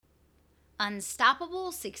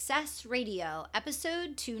Unstoppable Success Radio,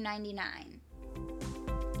 episode 299.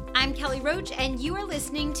 I'm Kelly Roach, and you are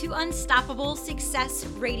listening to Unstoppable Success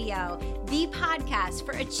Radio, the podcast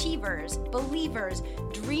for achievers, believers,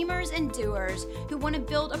 dreamers, and doers who want to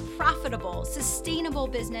build a profitable, sustainable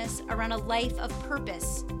business around a life of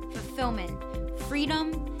purpose, fulfillment,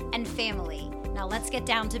 freedom, and family. Now let's get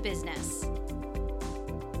down to business.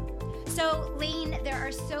 So, Lane, there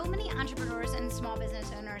are so many entrepreneurs and small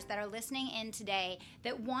business owners that are listening in today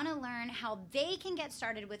that want to learn how they can get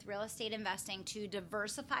started with real estate investing to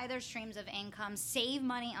diversify their streams of income, save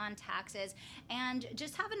money on taxes, and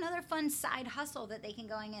just have another fun side hustle that they can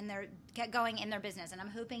get going in their business. And I'm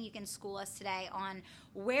hoping you can school us today on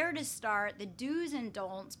where to start, the do's and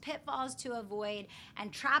don'ts, pitfalls to avoid,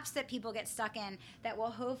 and traps that people get stuck in that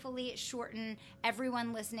will hopefully shorten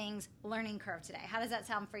everyone listening's learning curve today. How does that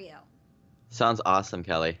sound for you? Sounds awesome,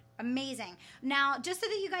 Kelly. Amazing. Now, just so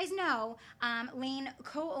that you guys know, Lane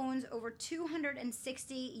co-owns over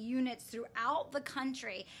 260 units throughout the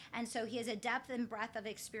country. And so he has a depth and breadth of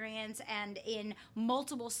experience and in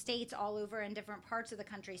multiple states all over in different parts of the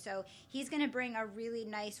country. So he's going to bring a really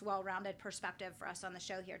nice, well-rounded perspective for us on the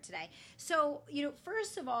show here today. So,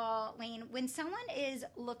 first of all, Lane, when someone is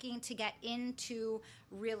looking to get into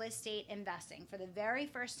real estate investing for the very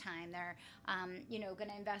first time, they're,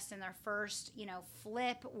 going to invest in their first,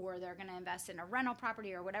 flip, or they're going to invest in a rental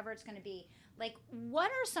property or whatever it's going to be. Like, what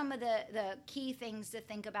are some of the key things to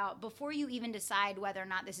think about before you even decide whether or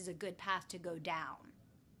not this is a good path to go down?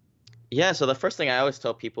 Yeah, so the first thing I always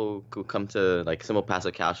tell people who come to like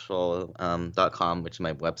simplepassivecashflow.com, which is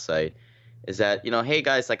my website, is that, hey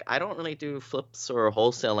guys, like I don't really do flips or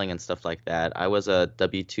wholesaling and stuff like that. I was a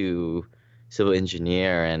W-2 civil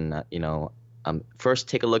engineer, and first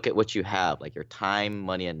take a look at what you have, like your time,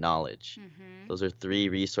 money, and knowledge. Mm-hmm. Those are three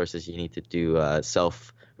resources you need to do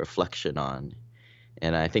self-reflection on.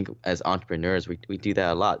 And I think as entrepreneurs, we do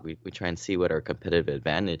that a lot. We try and see what our competitive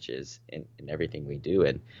advantage is in everything we do.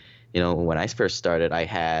 And, when I first started, I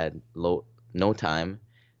had no time,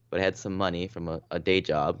 but I had some money from a day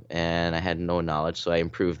job, and I had no knowledge, so I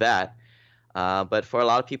improved that. But for a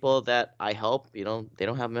lot of people that I help, they don't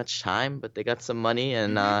have much time, but they got some money,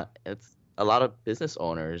 and it's a lot of business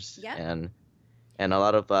owners. Yep. And a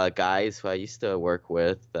lot of guys who I used to work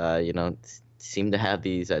with, seem to have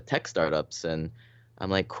these tech startups, and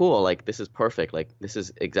I'm like, cool, like this is perfect, like this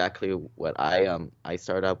is exactly what I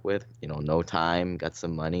started up with, no time, got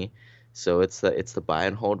some money, so it's the buy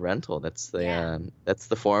and hold rental. That's the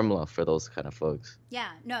formula for those kind of folks. Yeah,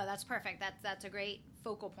 no, that's perfect. That's a great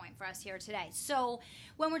focal point for us here today. So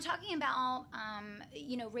when we're talking about,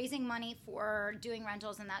 raising money for doing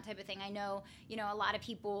rentals and that type of thing, I know, a lot of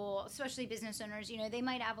people, especially business owners, they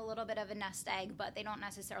might have a little bit of a nest egg, but they don't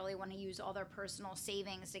necessarily want to use all their personal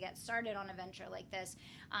savings to get started on a venture like this.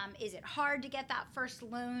 Is it hard to get that first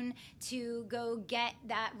loan to go get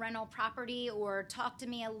that rental property? Or talk to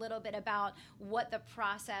me a little bit about what the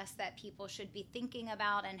process that people should be thinking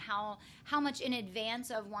about and how much in advance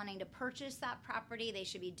of wanting to purchase that property they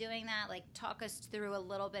should be doing that. Like, talk us through a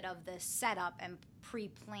little bit of the setup and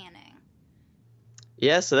pre-planning.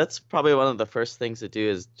 Yeah, so that's probably one of the first things to do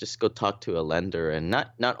is just go talk to a lender, and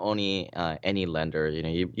not only any lender.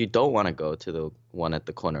 You don't want to go to the one at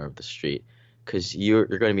the corner of the street, because you're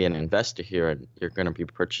going to be an investor here, and you're going to be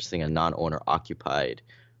purchasing a non-owner occupied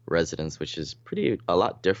residence, which is a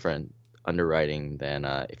lot different underwriting than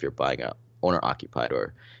if you're buying a owner occupied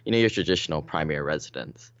or your traditional primary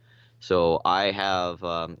residence. So I have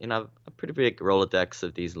a pretty big Rolodex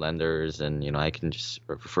of these lenders, and I can just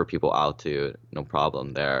refer people out to, no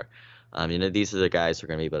problem there. These are the guys who are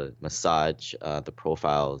going to be able to massage the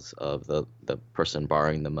profiles of the person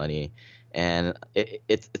borrowing the money, and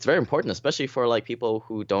it's very important, especially for like people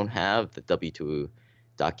who don't have the W-2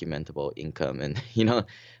 documentable income. And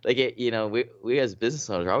we as business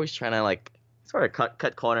owners are always trying to like sort of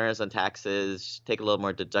cut corners on taxes, take a little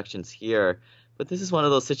more deductions here. But this is one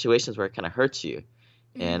of those situations where it kind of hurts you.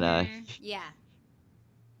 And yeah.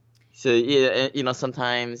 So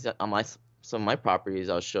sometimes on some of my properties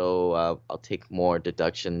I'll I'll take more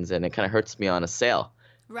deductions, and it kind of hurts me on a sale,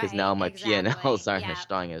 because now my P&Ls aren't as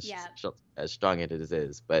strong as strong as it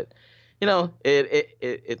is. But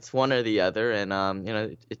it's one or the other, and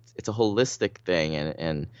it's a holistic thing,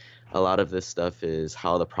 and a lot of this stuff is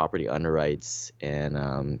how the property underwrites,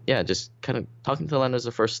 and just kind of talking to the lender is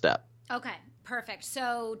the first step. Okay. Perfect.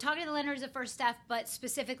 So talking to the lender is the first step, but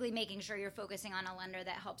specifically making sure you're focusing on a lender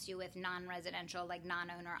that helps you with non-residential, like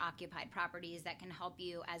non-owner occupied properties that can help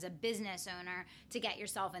you as a business owner to get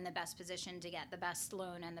yourself in the best position to get the best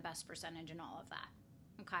loan and the best percentage and all of that.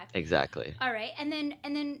 Okay. Exactly. All right. And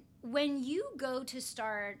then when you go to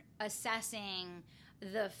start assessing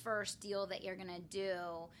the first deal that you're going to do,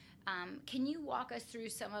 can you walk us through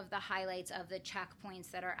some of the highlights of the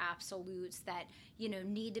checkpoints that are absolutes that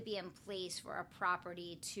need to be in place for a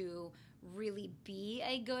property to really be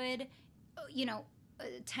a good, you know,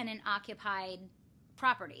 tenant occupied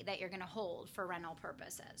property that you're going to hold for rental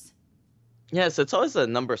purposes? Yeah, so it's always the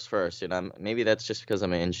numbers first. Maybe that's just because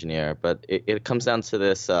I'm an engineer, but it comes down to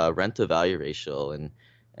this rent to value ratio,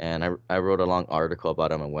 and I wrote a long article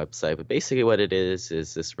about it on my website. But basically, what it is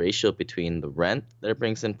this ratio between the rent that it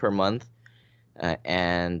brings in per month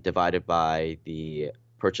and divided by the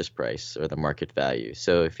purchase price or the market value.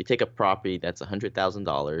 So if you take a property that's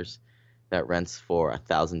 $100,000 that rents for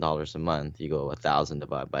 $1,000 a month, you go 1,000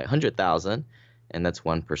 divided by 100,000, and that's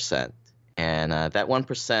 1%. And that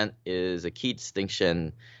 1% is a key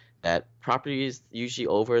distinction that properties usually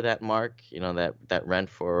over that mark, that rent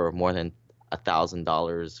for more than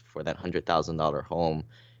 $1,000 for that $100,000 home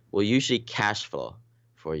will usually cash flow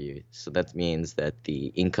for you. So that means that the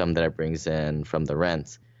income that it brings in from the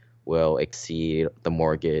rent will exceed the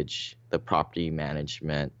mortgage, the property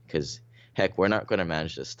management, because heck, we're not going to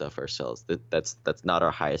manage this stuff ourselves. That's not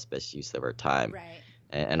our highest best use of our time, Right.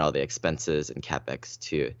 and all the expenses and capex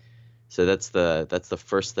too. So that's the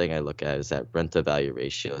first thing I look at is that rent to value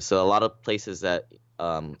ratio. So a lot of places that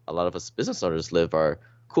a lot of us business owners live are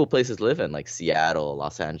cool places to live in, like Seattle,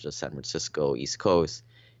 Los Angeles, San Francisco, East Coast.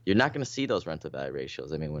 You're not going to see those rent to value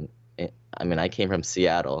ratios. I came from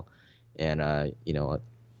Seattle, and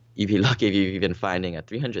you'd be lucky if you're even finding a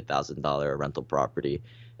 $300,000 rental property,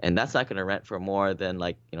 and that's not going to rent for more than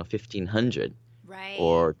 1,500 Right.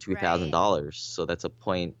 or Right. $2,000. So that's a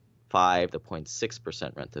 0.5 to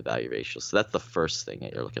 0.6% rent to value ratio. So that's the first thing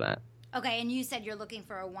that you're looking at. Okay. And you said you're looking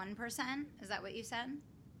for a 1%. Is that what you said?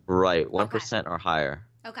 Right, Okay. 1% or higher.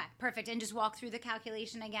 Okay, perfect. And just walk through the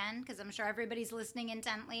calculation again, because I'm sure everybody's listening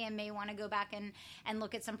intently and may want to go back and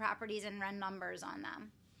look at some properties and run numbers on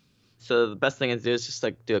them. So the best thing to do is just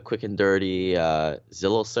do a quick and dirty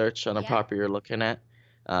Zillow search on a Yep. property you're looking at.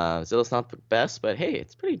 Zillow's not the best, but hey,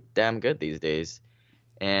 it's pretty damn good these days.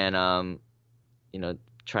 And you know,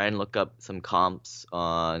 try and look up some comps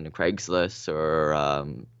on Craigslist or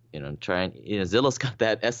try and Zillow's got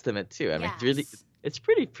that estimate too. It's really Yes. it's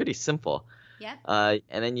pretty simple. Yep.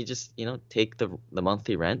 And then you just take the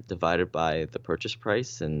monthly rent divided by the purchase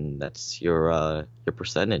price, and that's your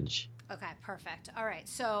percentage. Okay, perfect. All right.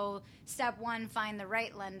 So, step one, find the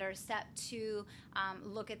right lender. Step two,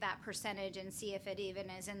 look at that percentage and see if it even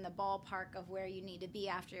is in the ballpark of where you need to be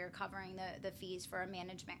after you're covering the fees for a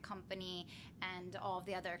management company and all of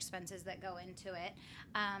the other expenses that go into it.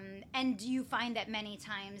 And do you find that many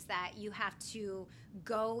times that you have to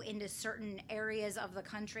go into certain areas of the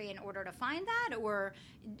country in order to find that? Or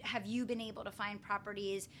have you been able to find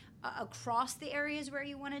properties across the areas where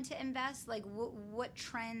you wanted to invest? Like, what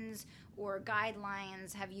trends or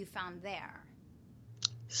guidelines have you found there?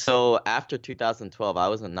 So after 2012, I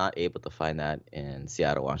was not able to find that in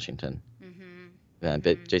Seattle, Washington. Mm-hmm. But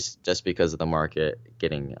Mm-hmm. just because of the market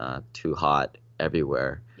getting too hot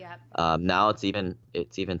everywhere. Yep. Now it's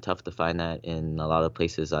even tough to find that in a lot of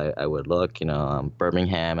places I would look.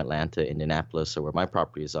 Birmingham, Atlanta, Indianapolis are where my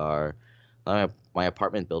properties are. My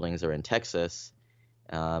apartment buildings are in Texas.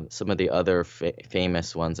 Some of the other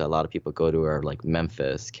famous ones that a lot of people go to are like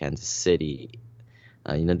Memphis, Kansas City.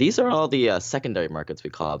 These are all the secondary markets we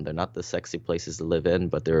call them. They're not the sexy places to live in,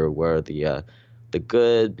 but they're where the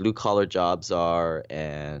good blue collar jobs are,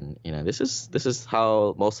 and this is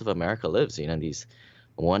how most of America lives. These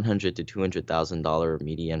 100 to $200,000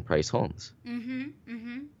 median price homes. Mm-hmm.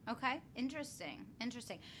 Mm-hmm. Okay. Interesting.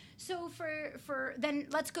 Interesting. So for then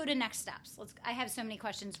let's go to next steps. I have so many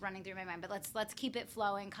questions running through my mind, but let's keep it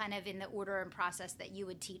flowing kind of in the order and process that you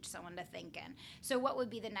would teach someone to think in. So what would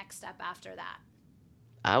be the next step after that?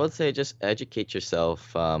 I would say just educate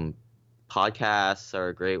yourself. Podcasts are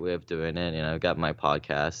a great way of doing it. I've got my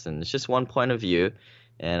podcast, and it's just one point of view,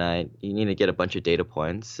 and you need to get a bunch of data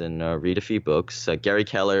points and read a few books. Gary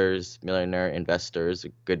Keller's Millionaire Investors, a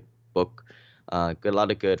good book, a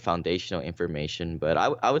lot of good foundational information. But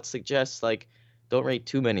I would suggest don't read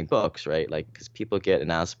too many books, right? Because people get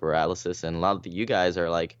analysis paralysis, and a lot of you guys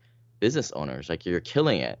are business owners, you're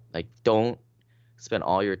killing it. Don't spend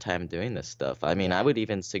all your time doing this stuff. I Yeah. would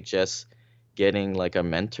even suggest getting a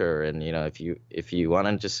mentor, and if you want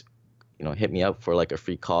to just hit me up for a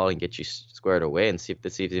free call and get you squared away and see if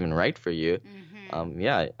this is even right for you. Mm-hmm.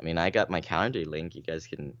 Yeah, I got my calendar link. You guys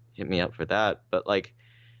can hit me up for that. But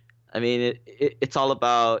it's all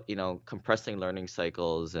about compressing learning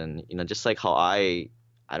cycles, and just like how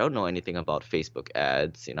I don't know anything about Facebook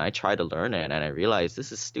ads. I tried to learn it, and I realized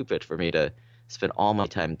this is stupid for me to spend all my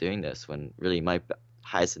time doing this when really my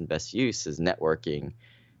highest and best use is networking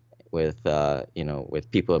with with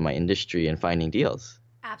people in my industry and finding deals.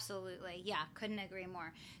 Absolutely. Yeah, couldn't agree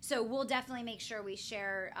more. So we'll definitely make sure we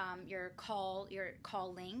share your call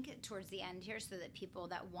link towards the end here so that people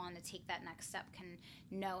that want to take that next step can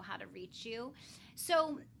know how to reach you.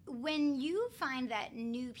 So when you find that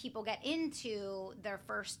new people get into their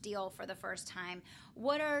first deal for the first time,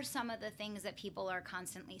 what are some of the things that people are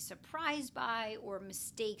constantly surprised by or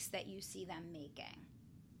mistakes that you see them making?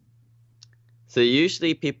 So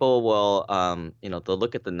usually people will, they'll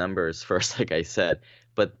look at the numbers first, like I said,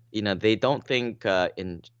 but they don't think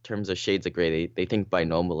in terms of shades of gray. They think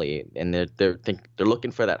binomially, and they're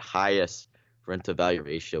looking for that highest rent to value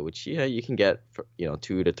ratio, which you can get for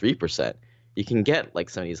 2 to 3%. You can get like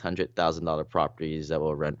some of these $100,000 properties that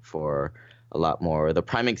will rent for a lot more. The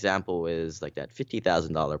prime example is like that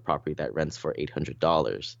 $50,000 property that rents for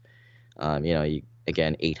 $800.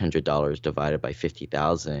 Again, $800 divided by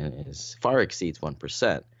 50,000 is far exceeds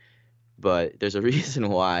 1%. But there's a reason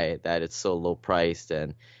why that it's so low priced,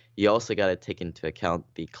 and you also got to take into account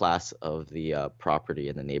the class of the property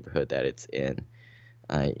and the neighborhood that it's in.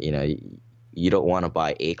 You don't want to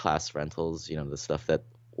buy A-class rentals, the stuff that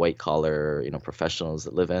white collar, professionals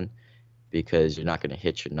that live in, because you're not going to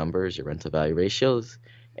hit your numbers, your rental value ratios,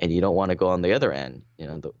 and you don't want to go on the other end,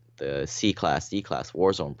 the C class, D class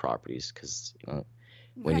war zone properties, because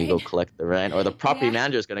when you go Right. collect the rent, or the property Yeah.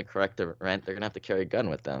 manager is going to correct the rent, they're going to have to carry a gun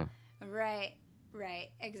with them. Right. Right,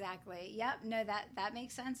 exactly. Yep. No, that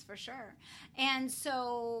makes sense for sure. And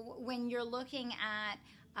so, when you're looking at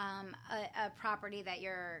a property that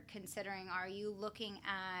you're considering, are you looking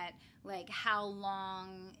at like how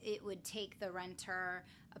long it would take the renter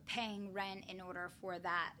paying rent in order for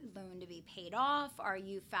that loan to be paid off? Are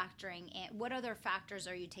you factoring in what other factors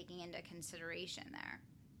are you taking into consideration there?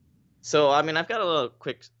 So, I mean, I've got a little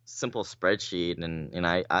quick, simple spreadsheet, and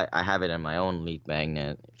I have it in my own lead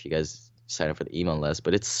magnet if you guys sign up for the email list.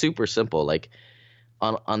 But it's super simple. Like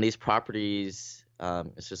on these properties,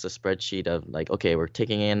 it's just a spreadsheet of like, okay, we're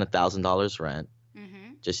taking in $1,000 rent.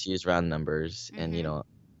 Mm-hmm. Just use round numbers, and Mm-hmm.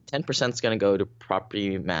 10% is going to go to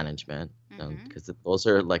property management, Mm-hmm. because those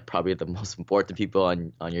are like probably the most important people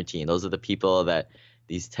on your team. Those are the people that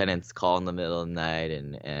these tenants call in the middle of the night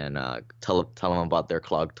and tell them about their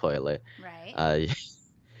clogged toilet, Right. uh,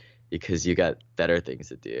 because you got better things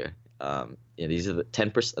to do. These are the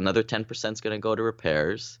 10%. Another 10% is going to go to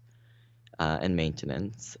repairs and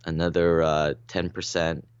maintenance. Another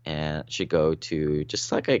 10% and should go to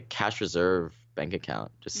just like a cash reserve bank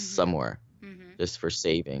account, just Mm-hmm. somewhere, Mm-hmm. just for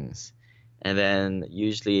savings. And then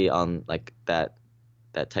usually on like that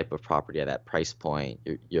type of property at that price point,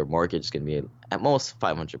 your mortgage is going to be at most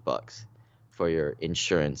 $500 for your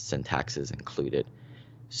insurance and taxes included.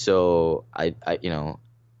 So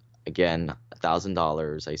again,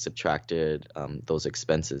 $1,000, I subtracted those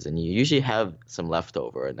expenses, and you usually have some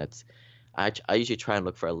leftover, and I usually try and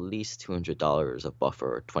look for at least $200 of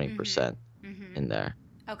buffer, or Mm-hmm. 20% Mm-hmm. in there.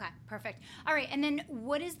 Okay, perfect. All right, and then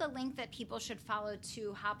what is the link that people should follow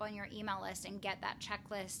to hop on your email list and get that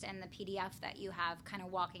checklist and the PDF that you have, kind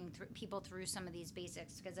of walking through people through some of these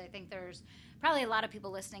basics? Because I think there's probably a lot of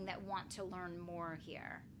people listening that want to learn more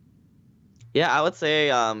here. Yeah, I would say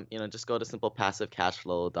just go to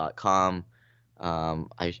simplepassivecashflow.com.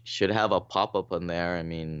 I should have a pop-up on there. I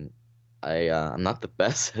mean, I'm not the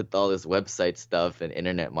best at all this website stuff and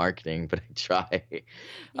internet marketing, but I try.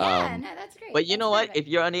 Yeah, Um, no, that's but great. you That's know what? perfect. If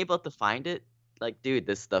you're unable to find it, like, dude,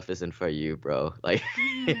 this stuff isn't for you, bro. Like,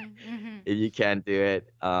 Mm-hmm. Mm-hmm. if you can't do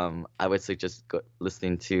it, I would suggest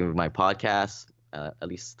listening to my podcast, at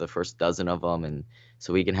least the first dozen of them, and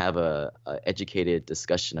so we can have a educated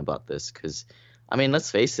discussion about this. Because, I mean,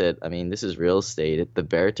 let's face it. I mean, this is real estate. The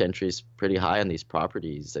barrier to entry is pretty high on these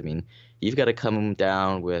properties. I mean, you've got to come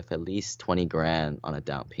down with at least 20 grand on a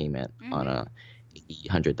down payment on Mm-hmm. a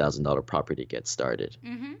 $800,000 property to get started.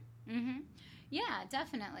 Mm-hmm. Mm-hmm. Yeah,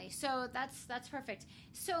 definitely. So that's perfect.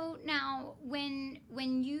 So now, when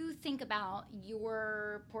you think about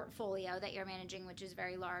your portfolio that you're managing, which is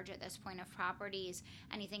very large at this point of properties,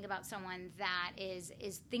 and you think about someone that is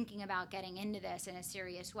thinking about getting into this in a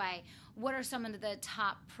serious way, what are some of the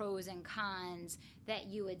top pros and cons that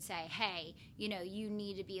you would say, hey, you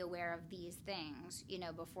need to be aware of these things,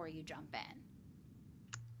 before you jump in?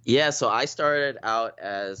 Yeah, so I started out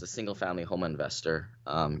as a single family home investor,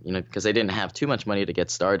 because I didn't have too much money to get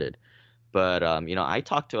started. But, I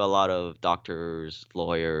talked to a lot of doctors,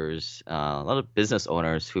 lawyers, a lot of business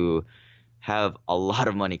owners who have a lot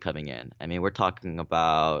of money coming in. I mean, we're talking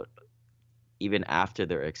about, even after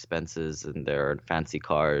their expenses and their fancy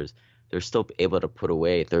cars, they're still able to put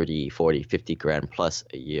away 30, 40, 50 grand plus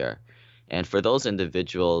a year. And for those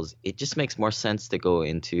individuals, it just makes more sense to go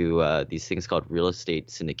into these things called real estate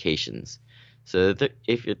syndications. So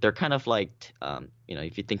they're kind of like,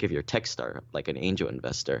 if you think of your tech startup, like an angel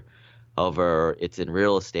investor. However, it's in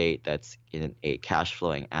real estate that's in a cash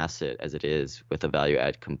flowing asset as it is with a value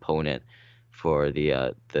add component for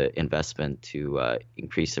the investment to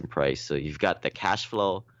increase in price. So you've got the cash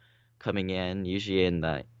flow coming in, usually in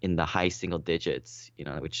the high single digits,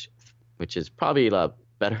 which is probably a lot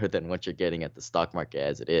better than what you're getting at the stock market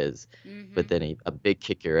as it is, but then a big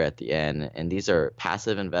kicker at the end. And these are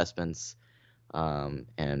passive investments, and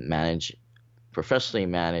professionally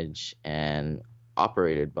managed and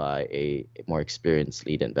operated by a more experienced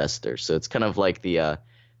lead investor. So it's kind of like the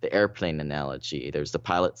airplane analogy. There's the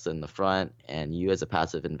pilots in the front, and you as a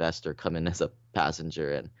passive investor come in as a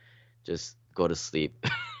passenger and just go to sleep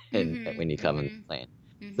and when you come in the plane.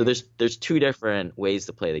 So there's two different ways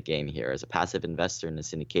to play the game here: as a passive investor in a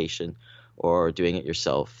syndication, or doing it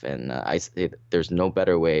yourself. And I say there's no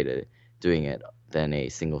better way to doing it than a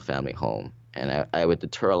single family home. And I would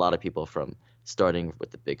deter a lot of people from starting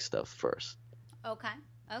with the big stuff first. Okay.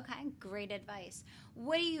 Okay. Great advice.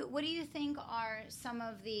 What do you think are some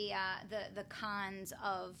of the cons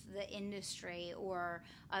of the industry, or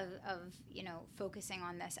of focusing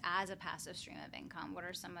on this as a passive stream of income? What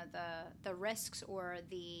are some of the risks or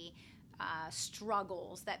the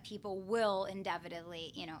struggles that people will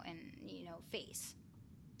inevitably face?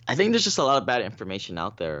 I think there's just a lot of bad information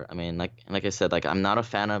out there. I mean, like I said, like I'm not a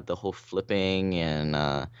fan of the whole flipping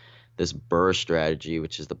and this BRRRR strategy,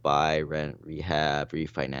 which is the buy, rent, rehab,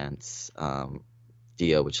 refinance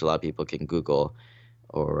deal, which a lot of people can Google,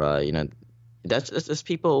 or that's just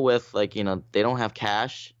people with like they don't have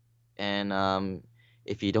cash, and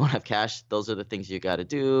if you don't have cash, those are the things you got to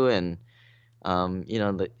do, and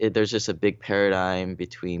there's just a big paradigm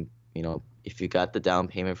between if you got the down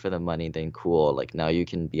payment for the money, then cool. Like now you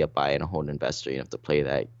can be a buy and hold investor. You have to play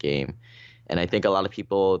that game. And I think a lot of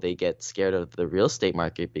people, they get scared of the real estate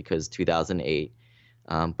market because 2008.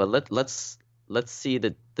 But let's see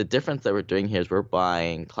the difference that we're doing here is we're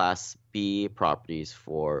buying Class B properties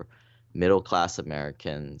for middle class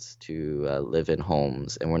Americans to live in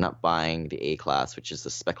homes, and we're not buying the A class, which is the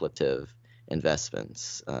speculative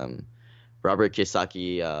investments. Robert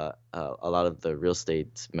Kiyosaki, a lot of the real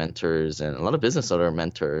estate mentors and a lot of business owner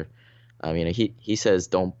mentor, he says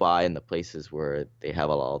don't buy in the places where they have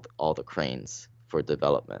all the cranes for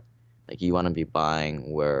development. Like you want to be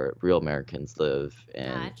buying where real Americans live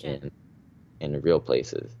and Gotcha. in real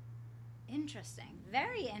places. Interesting.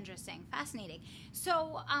 Very interesting. Fascinating.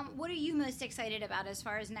 So, what are you most excited about as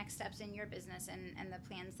far as next steps in your business and the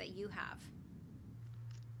plans that you have?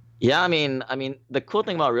 Yeah, I mean, the cool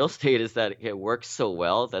thing about real estate is that it works so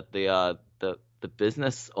well that the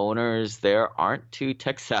business owners there aren't too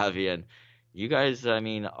tech savvy, and you guys, I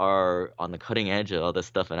mean, are on the cutting edge of all this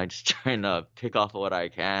stuff, and I'm just trying to pick off what I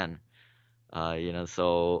can,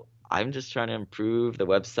 So I'm just trying to improve the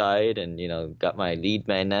website, and got my lead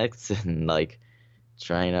magnets, and like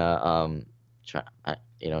trying to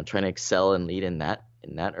trying to excel and lead in that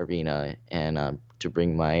arena, and to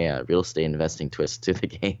bring my real estate investing twist to the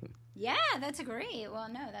game. Yeah, that's great. Well,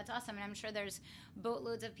 no, that's awesome. And I'm sure there's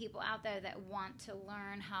boatloads of people out there that want to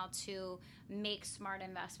learn how to make smart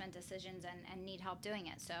investment decisions and need help doing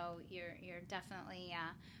it. So you're definitely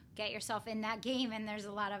get yourself in that game, and there's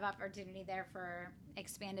a lot of opportunity there for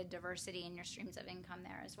expanded diversity in your streams of income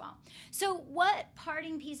there as well. So what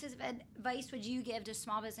parting pieces of advice would you give to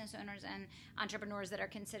small business owners and entrepreneurs that are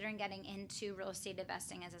considering getting into real estate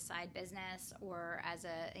investing as a side business or as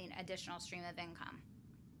an additional stream of income?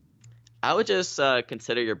 I would just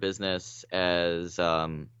consider your business as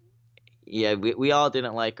yeah, we all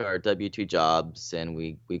didn't like our W-2 jobs, and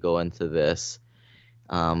we go into this.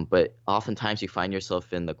 But oftentimes you find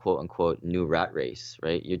yourself in the quote unquote new rat race,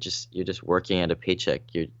 right? You're just working at a paycheck.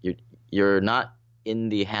 You're not in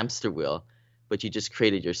the hamster wheel, but you just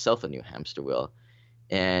created yourself a new hamster wheel.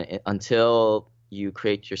 And until you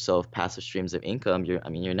create yourself passive streams of income,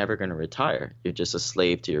 you're never going to retire. You're just a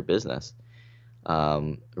slave to your business.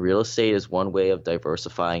 Real estate is one way of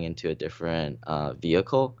diversifying into a different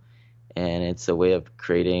vehicle, and it's a way of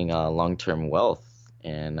creating long-term wealth.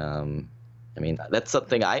 And that's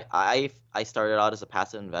something I started out as a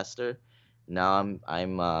passive investor. Now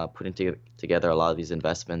I'm putting together a lot of these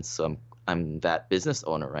investments, so I'm that business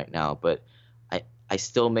owner right now. But I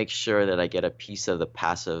still make sure that I get a piece of the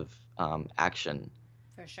passive action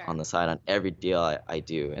For sure. on the side on every deal I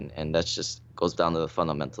do, and that's just goes down to the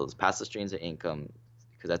fundamentals. Passive streams of income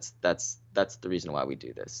because that's the reason why we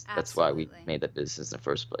do this. Absolutely. That's why we made the business in the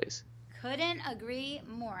first place. Couldn't agree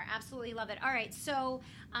more. Absolutely love it. All right, so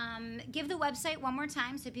give the website one more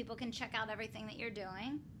time so people can check out everything that you're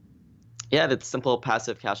doing. Yeah, that's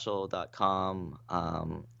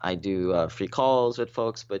simplepassivecashflow.com. I do free calls with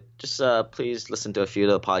folks, but just please listen to a few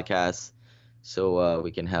of the podcasts so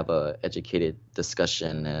we can have a educated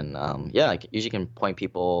discussion. And I usually can point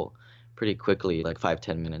people pretty quickly, like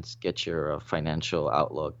 5-10 minutes, get your financial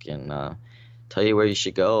outlook and tell you where you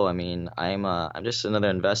should go. I mean, I'm just another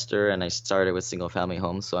investor, and I started with single family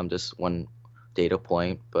homes, so I'm just one data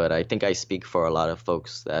point. But I think I speak for a lot of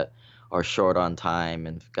folks that are short on time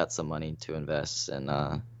and got some money to invest.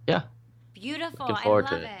 And Beautiful. Looking forward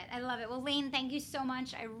I love to it. I love it. Well, Lane, thank you so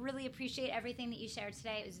much. I really appreciate everything that you shared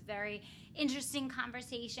today. It was a very interesting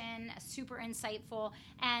conversation, super insightful.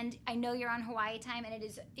 And I know you're on Hawaii time, and it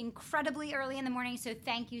is incredibly early in the morning. So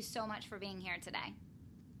thank you so much for being here today.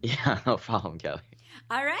 Yeah, no problem, Kelly.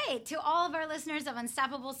 All right. To all of our listeners of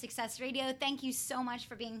Unstoppable Success Radio, thank you so much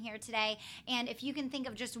for being here today. And if you can think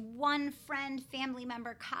of just one friend, family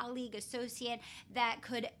member, colleague, associate that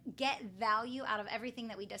could get value out of everything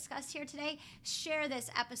that we discussed here today, share this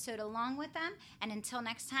episode along with them. And until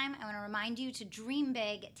next time, I want to remind you to dream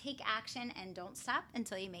big, take action, and don't stop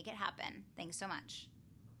until you make it happen. Thanks so much.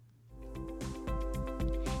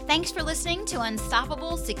 Thanks for listening to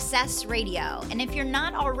Unstoppable Success Radio. And if you're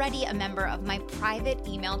not already a member of my private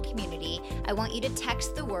email community, I want you to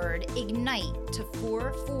text the word IGNITE to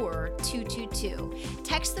 44222.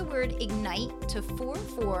 Text the word IGNITE to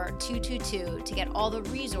 44222 to get all the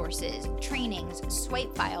resources, trainings,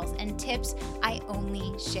 swipe files, and tips I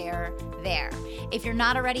only share there. If you're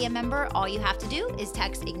not already a member, all you have to do is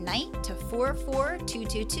text IGNITE to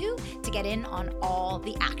 44222 to get in on all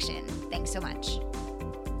the action. Thanks so much.